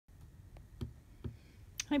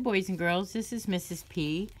Hi boys and girls, this is Mrs.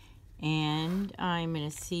 P, and I'm going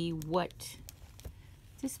to see what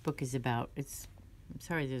this book is about. I'm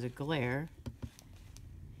sorry, there's a glare.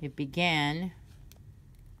 It began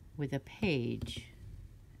with a page,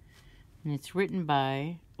 and it's written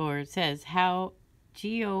by, or it says, How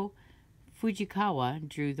Gyo Fujikawa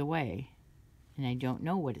Drew the Way, and I don't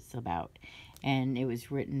know what it's about. And it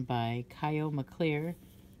was written by Kyo McClear,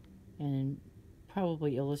 and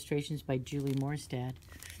probably illustrations by Julie Morstad.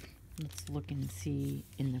 Let's look and see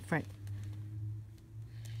in the front.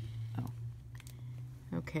 Oh,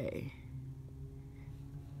 okay.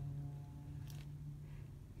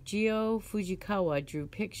 Gyo Fujikawa drew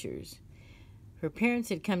pictures. Her parents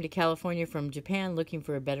had come to California from Japan looking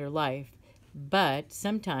for a better life, but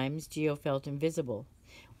sometimes Gyo felt invisible.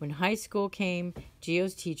 When high school came,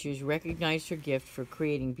 Gyo's teachers recognized her gift for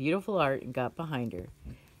creating beautiful art and got behind her.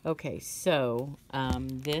 Okay, so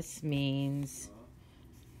this means...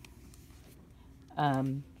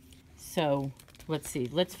 So let's see.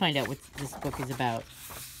 Let's find out what this book is about.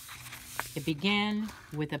 It began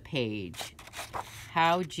with a page.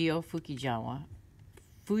 How Gyo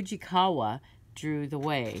Fujikawa Drew the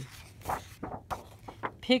Way.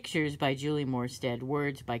 Pictures by Julie Morstad.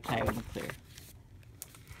 Words by Kyo McClear.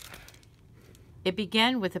 It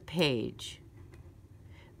began with a page,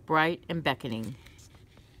 bright and beckoning.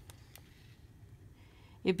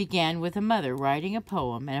 It began with a mother writing a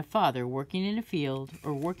poem and a father working a field,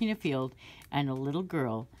 and a little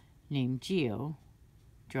girl named Gyo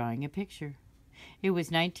drawing a picture. It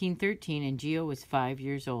was 1913 and Gyo was 5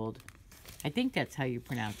 years old. I think that's how you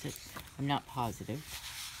pronounce it. I'm not positive.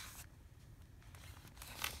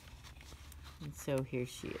 And so here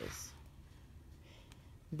she is.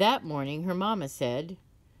 That morning her mama said,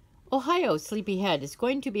 "Ohio, sleepyhead, it's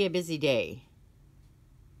going to be a busy day."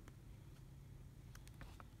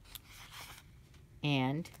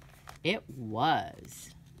 And it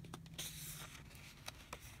was.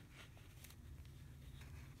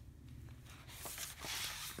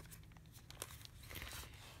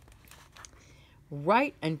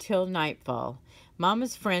 Right until nightfall,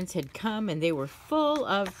 Mama's friends had come and they were full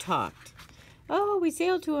of talk. Oh, we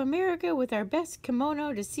sailed to America with our best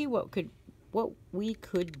kimono to see what we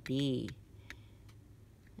could be.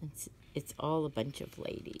 It's all a bunch of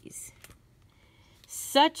ladies.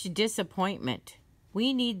 Such disappointment.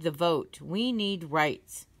 We need the vote. We need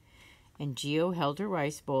rights. And Gyo held her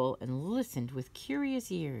rice bowl and listened with curious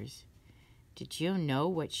ears. Did Gyo know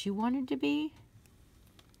what she wanted to be?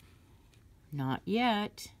 Not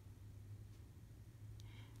yet.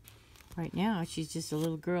 Right now, she's just a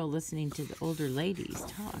little girl listening to the older ladies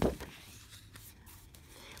talk.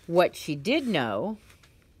 What she did know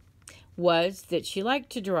was that she liked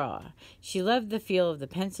to draw. She loved the feel of the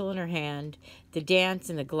pencil in her hand, the dance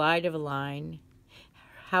and the glide of a line,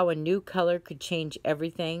 how a new color could change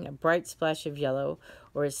everything, a bright splash of yellow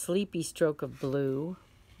or a sleepy stroke of blue.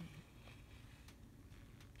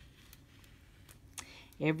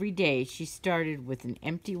 Every day she started with an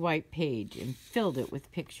empty white page and filled it with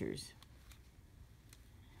pictures.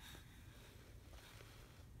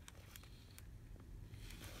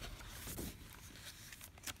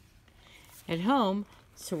 At home,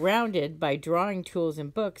 surrounded by drawing tools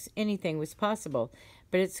and books, anything was possible.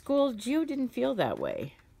 But at school, Gyo didn't feel that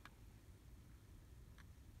way.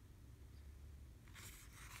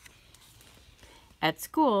 At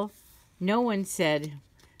school, no one said,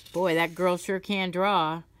 "Boy, that girl sure can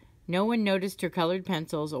draw." No one noticed her colored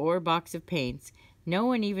pencils or box of paints. No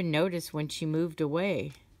one even noticed when she moved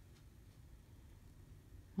away.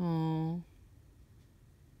 Oh.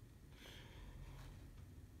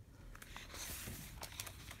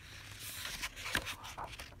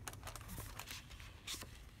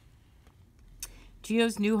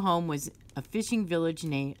 Gyo's new home was a fishing village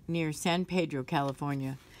near San Pedro,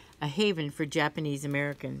 California, a haven for Japanese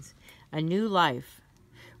Americans. A new life.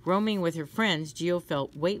 Roaming with her friends, Gyo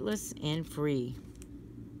felt weightless and free.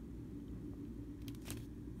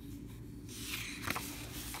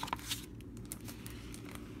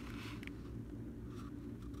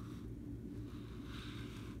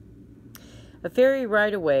 A ferry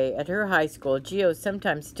ride away at her high school, Gyo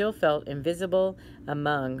sometimes still felt invisible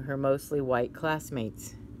among her mostly white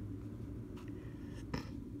classmates.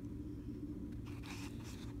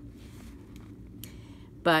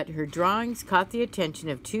 But her drawings caught the attention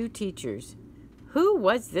of two teachers. Who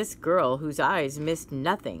was this girl whose eyes missed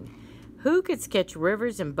nothing? Who could sketch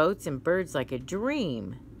rivers and boats and birds like a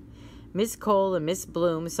dream? Miss Cole and Miss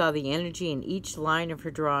Bloom saw the energy in each line of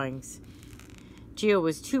her drawings. Gyo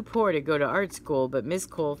was too poor to go to art school, but Miss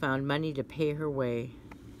Cole found money to pay her way.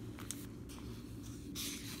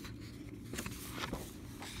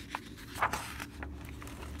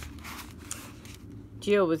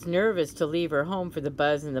 Gyo was nervous to leave her home for the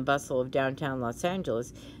buzz and the bustle of downtown Los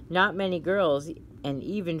Angeles. Not many girls, and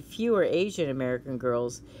even fewer Asian American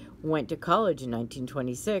girls, went to college in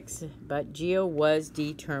 1926, but Gyo was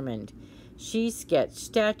determined. She sketched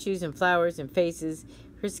statues and flowers and faces.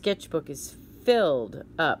 Her sketchbook is filled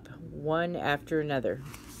up one after another.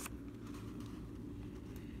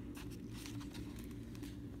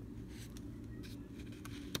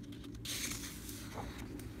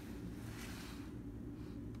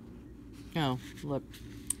 Oh, look,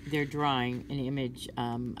 they're drawing an image,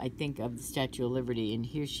 I think, of the Statue of Liberty, and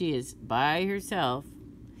here she is by herself,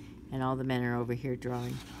 and all the men are over here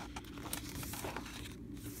drawing.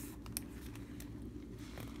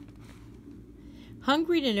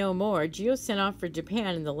 Hungry to know more, Gyo set off for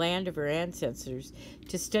Japan in the land of her ancestors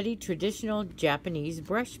to study traditional Japanese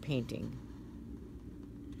brush painting.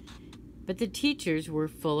 But the teachers were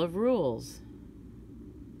full of rules.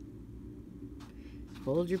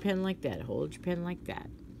 Hold your pen like that. Hold your pen like that.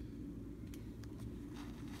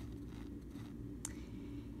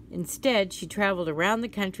 Instead, she traveled around the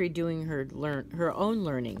country doing her own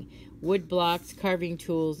learning. Wood blocks, carving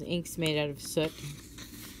tools, inks made out of soot.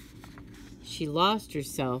 She lost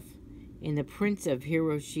herself in the Prince of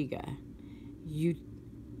Hiroshige,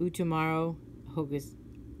 Utamaro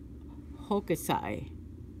Hokusai.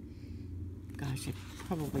 Gosh, I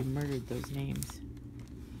probably murdered those names.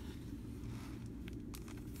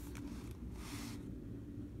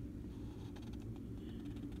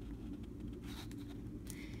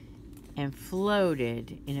 And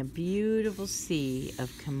floated in a beautiful sea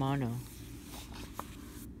of kimono.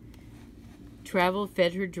 Travel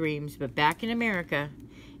fed her dreams, but back in America,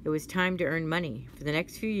 it was time to earn money. For the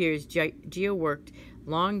next few years, Gyo worked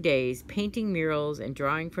long days, painting murals and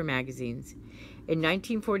drawing for magazines. In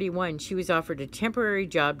 1941, she was offered a temporary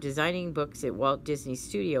job designing books at Walt Disney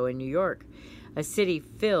Studio in New York, a city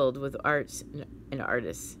filled with arts and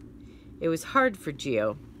artists. It was hard for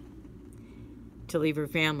Gyo to leave her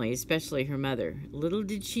family, especially her mother. Little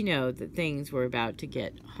did she know that things were about to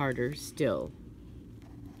get harder still.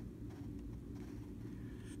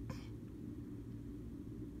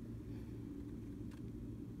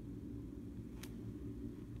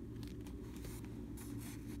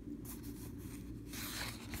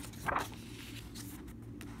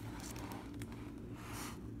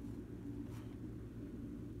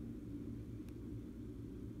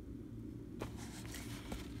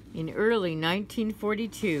 In early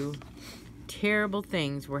 1942, terrible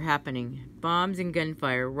things were happening. Bombs and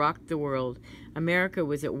gunfire rocked the world. America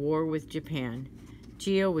was at war with Japan.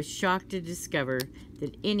 Gyo was shocked to discover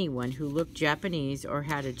that anyone who looked Japanese or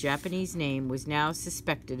had a Japanese name was now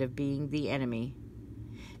suspected of being the enemy.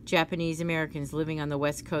 Japanese Americans living on the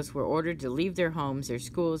West Coast were ordered to leave their homes, their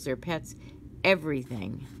schools, their pets,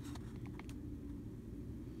 everything.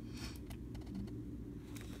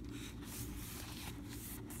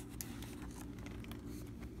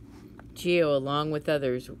 Gyo, along with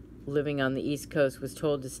others living on the East Coast, was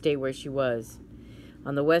told to stay where she was.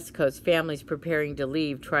 On the West Coast, families preparing to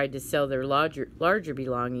leave tried to sell their larger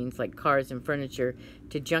belongings like cars and furniture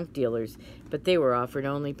to junk dealers, but they were offered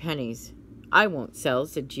only pennies. "I won't sell,"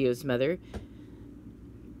 said Gyo's mother.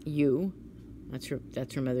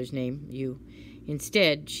 That's her mother's name, Yu.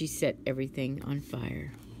 Instead, she set everything on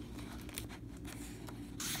fire.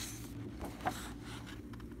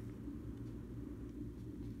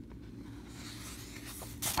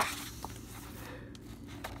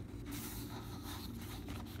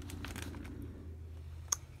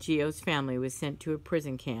 Gyo's family was sent to a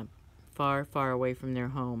prison camp far, far away from their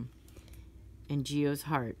home, and Gyo's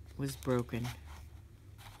heart was broken.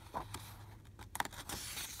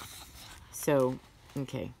 So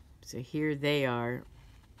here they are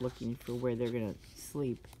looking for where they're going to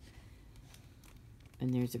sleep,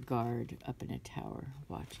 and there's a guard up in a tower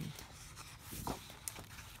watching.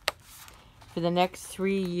 For the next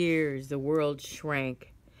 3 years, the world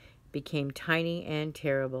shrank, became tiny and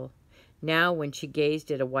terrible. Now, when she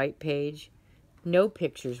gazed at a white page, no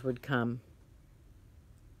pictures would come.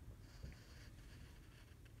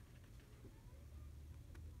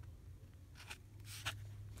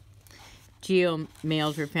 Gyo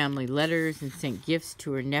mailed her family letters and sent gifts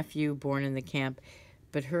to her nephew born in the camp,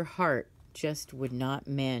 but her heart just would not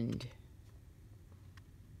mend.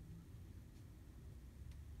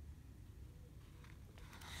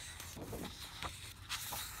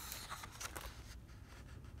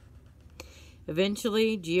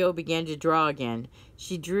 Eventually, Gyo began to draw again.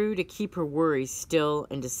 She drew to keep her worries still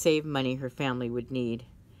and to save money her family would need.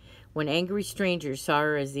 When angry strangers saw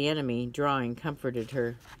her as the enemy, drawing comforted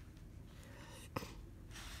her.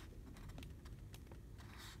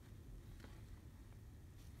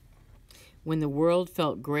 When the world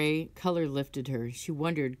felt gray, color lifted her. She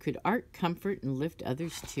wondered, could art comfort and lift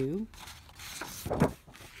others too?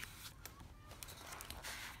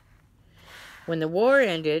 When the war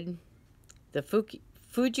ended, the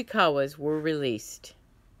Fujikawas were released.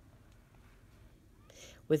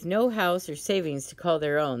 With no house or savings to call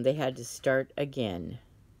their own, they had to start again.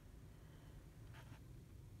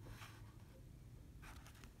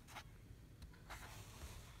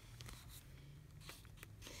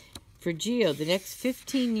 For Gyo, the next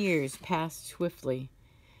 15 years passed swiftly.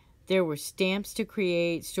 There were stamps to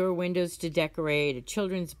create, store windows to decorate, a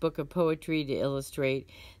children's book of poetry to illustrate.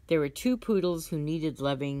 There were 2 poodles who needed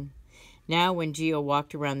loving. Now, when Gyo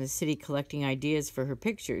walked around the city collecting ideas for her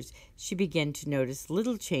pictures, she began to notice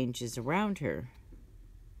little changes around her.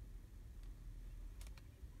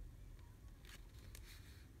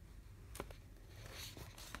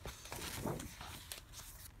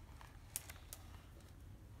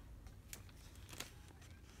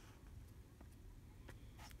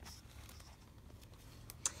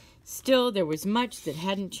 Still, there was much that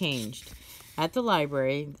hadn't changed. At the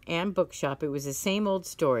library and bookshop, it was the same old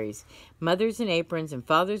stories. Mothers in aprons and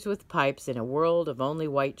fathers with pipes in a world of only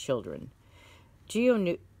white children.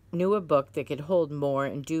 Gyo knew a book that could hold more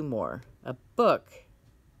and do more. A book,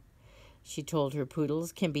 she told her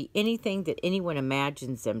poodles, can be anything that anyone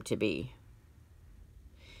imagines them to be.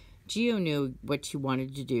 Gyo knew what she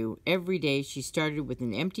wanted to do. Every day she started with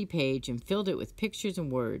an empty page and filled it with pictures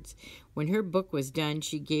and words. When her book was done,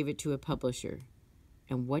 she gave it to a publisher.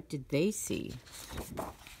 And what did they see?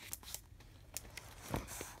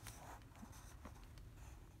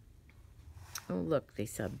 Oh, look, they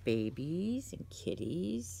saw babies and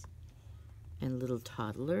kitties and little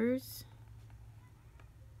toddlers.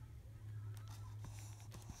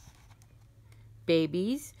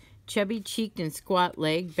 Babies, chubby-cheeked and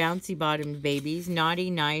squat-legged, bouncy-bottomed babies, naughty,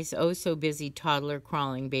 nice, oh-so-busy toddler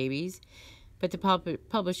crawling babies. But the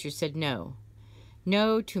publisher said no.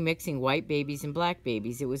 No to mixing white babies and black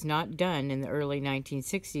babies. It was not done in the early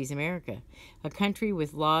 1960s America, a country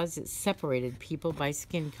with laws that separated people by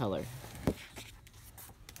skin color.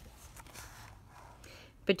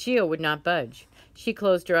 But Gyo would not budge. She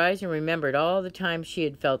closed her eyes and remembered all the times she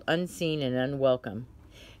had felt unseen and unwelcome.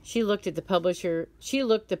 She looked the publisher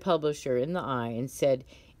in the eye and said,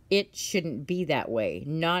 "It shouldn't be that way.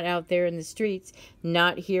 Not out there in the streets,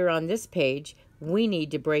 not here on this page. We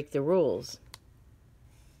need to break the rules."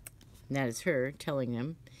 And that is her telling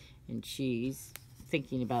them, and she's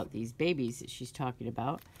thinking about these babies that she's talking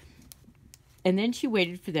about. And then she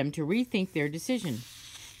waited for them to rethink their decision.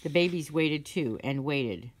 The babies waited too, and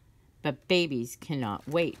waited. But babies cannot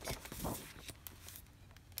wait.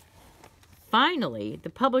 Finally, the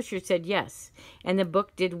publisher said yes, and the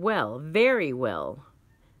book did well, very well.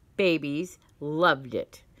 Babies loved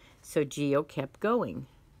it, so Gyo kept going.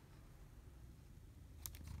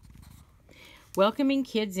 Welcoming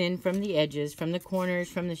kids in from the edges, from the corners,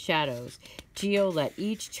 from the shadows, Gyo let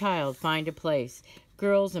each child find a place.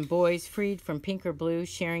 Girls and boys freed from pink or blue,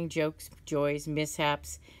 sharing jokes, joys,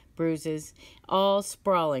 mishaps, bruises, all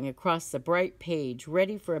sprawling across the bright page,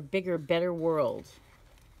 ready for a bigger, better world.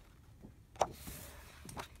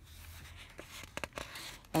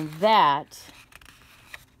 And that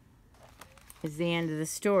is the end of the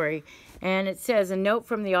story. And it says, a note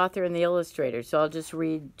from the author and the illustrator. So I'll just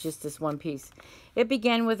read just this one piece. It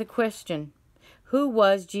began with a question. Who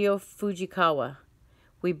was Gyo Fujikawa?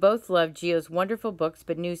 We both loved Gyo's wonderful books,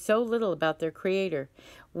 but knew so little about their creator.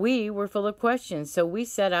 We were full of questions, so we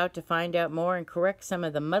set out to find out more and correct some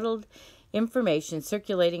of the muddled information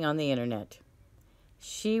circulating on the internet.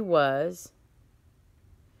 She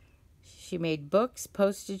made books,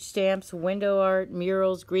 postage stamps, window art,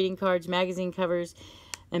 murals, greeting cards, magazine covers,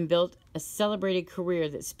 and built a celebrated career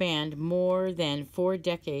that spanned more than 4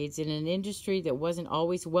 decades in an industry that wasn't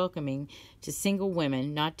always welcoming to single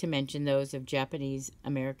women, not to mention those of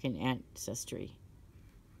Japanese-American ancestry.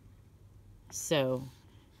 So,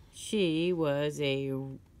 she was a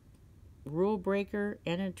rule breaker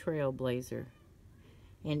and a trailblazer.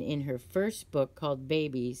 And in her first book called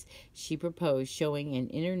Babies, she proposed showing an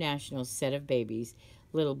international set of babies.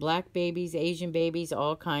 Little black babies, Asian babies,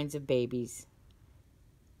 all kinds of babies.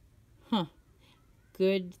 Huh.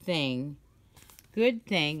 Good thing. Good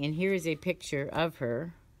thing. And here is a picture of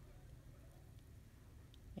her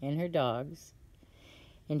and her dogs.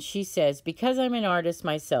 And she says, because I'm an artist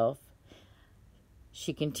myself,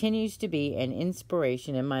 she continues to be an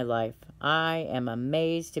inspiration in my life. I am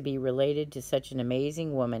amazed to be related to such an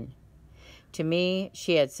amazing woman. To me,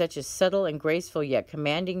 she had such a subtle and graceful yet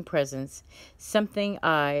commanding presence, something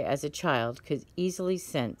I, as a child, could easily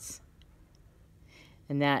sense.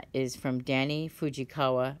 And that is from Danny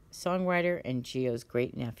Fujikawa, songwriter and Gyo's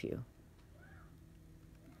great nephew.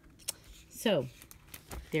 So,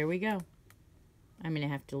 there we go. I'm going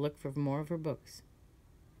to have to look for more of her books.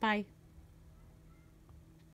 Bye.